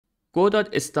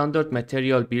Godot standard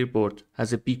material billboard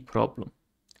has a big problem.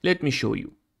 Let me show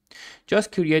you.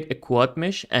 Just create a quad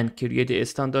mesh and create a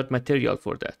standard material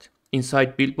for that.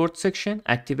 Inside billboard section,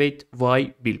 activate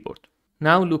Y billboard.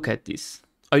 Now look at this.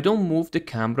 I don't move the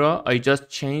camera, I just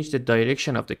change the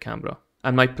direction of the camera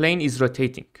and my plane is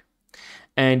rotating.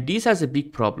 And this has a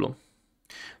big problem.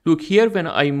 Look here, when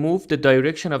I move the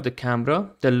direction of the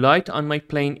camera, the light on my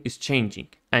plane is changing.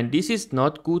 And this is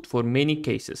not good for many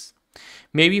cases.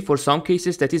 Maybe for some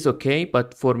cases that is okay,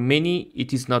 but for many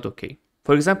it is not okay.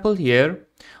 For example, here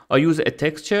I use a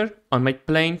texture on my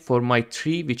plane for my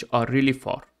tree which are really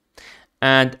far.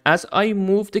 And as I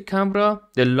move the camera,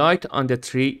 the light on the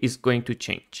tree is going to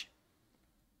change.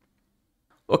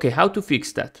 Okay, how to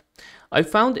fix that? I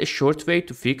found a short way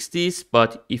to fix this,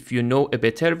 but if you know a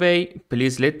better way,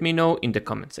 please let me know in the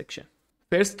comment section.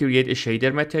 First, create a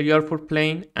shader material for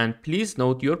plane, and please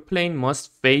note your plane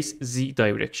must face Z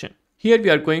direction. Here we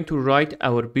are going to write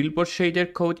our billboard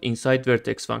shader code inside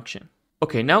vertex function.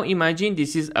 Okay, now imagine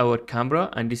this is our camera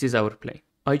and this is our plane.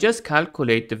 I just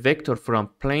calculate the vector from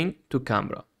plane to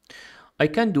camera. I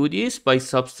can do this by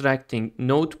subtracting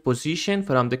node position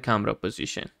from the camera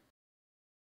position.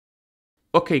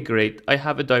 Okay, great, I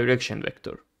have a direction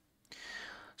vector.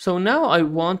 So now I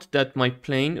want that my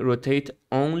plane rotate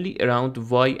only around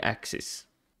Y axis.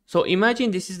 So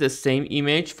imagine this is the same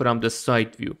image from the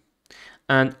side view.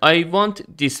 And I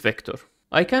want this vector.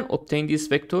 I can obtain this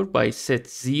vector by set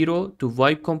 0 to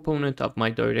Y component of my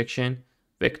direction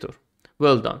vector.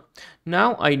 Well done.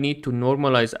 Now I need to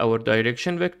normalize our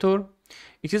direction vector.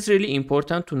 It is really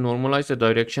important to normalize the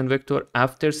direction vector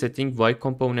after setting Y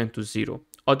component to 0.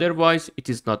 Otherwise, it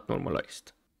is not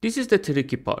normalized. This is the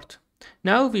tricky part.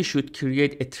 Now we should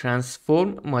create a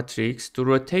transform matrix to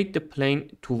rotate the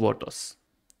plane toward us.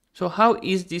 So how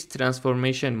is this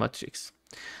transformation matrix?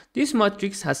 This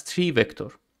matrix has 3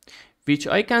 vectors, which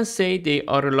I can say they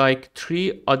are like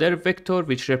 3 other vectors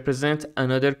which represent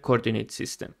another coordinate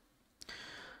system.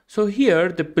 So here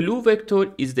the blue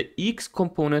vector is the X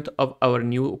component of our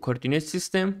new coordinate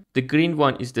system, the green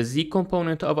one is the Z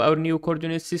component of our new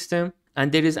coordinate system,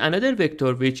 and there is another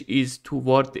vector which is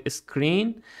toward the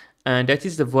screen, and that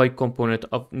is the Y component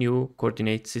of new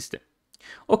coordinate system.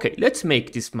 Okay, let's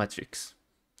make this matrix.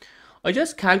 I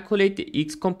just calculate the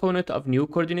X component of new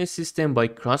coordinate system by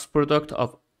cross product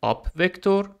of up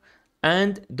vector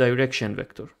and direction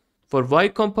vector. For Y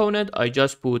component, I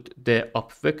just put the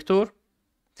up vector,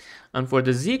 and for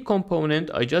the Z component,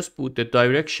 I just put the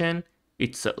direction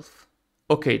itself.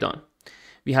 Okay, done.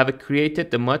 We have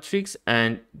created the matrix,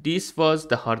 and this was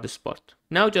the hardest part.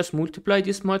 Now just multiply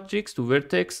this matrix to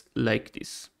vertex like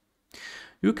this.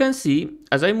 You can see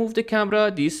as I move the camera,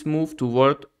 this moves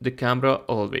toward the camera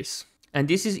always. And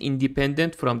this is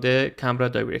independent from the camera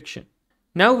direction.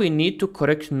 Now we need to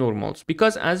correct normals,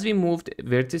 because as we moved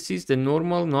vertices, the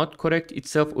normal not correct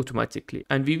itself automatically.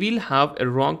 And we will have a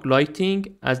wrong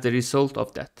lighting as the result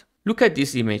of that. Look at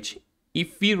this image.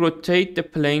 If we rotate the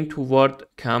plane toward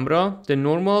camera, the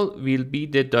normal will be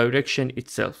the direction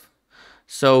itself.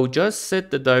 So just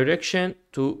set the direction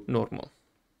to normal.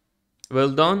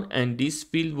 Well done, and this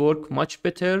will work much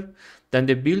better than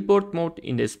the billboard mode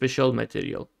in the special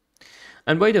material.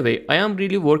 And by the way, I am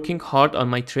really working hard on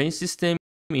my train system.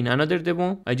 In another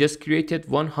demo, I just created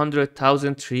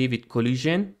 100,000 tree with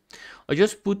collision. I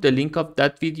just put the link of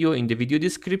that video in the video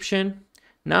description.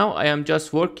 Now I am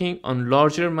just working on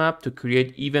larger map to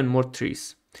create even more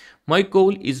trees. My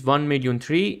goal is 1 million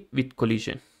tree with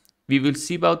collision. We will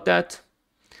see about that.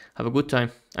 Have a good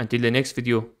time. Until the next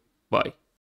video. Bye.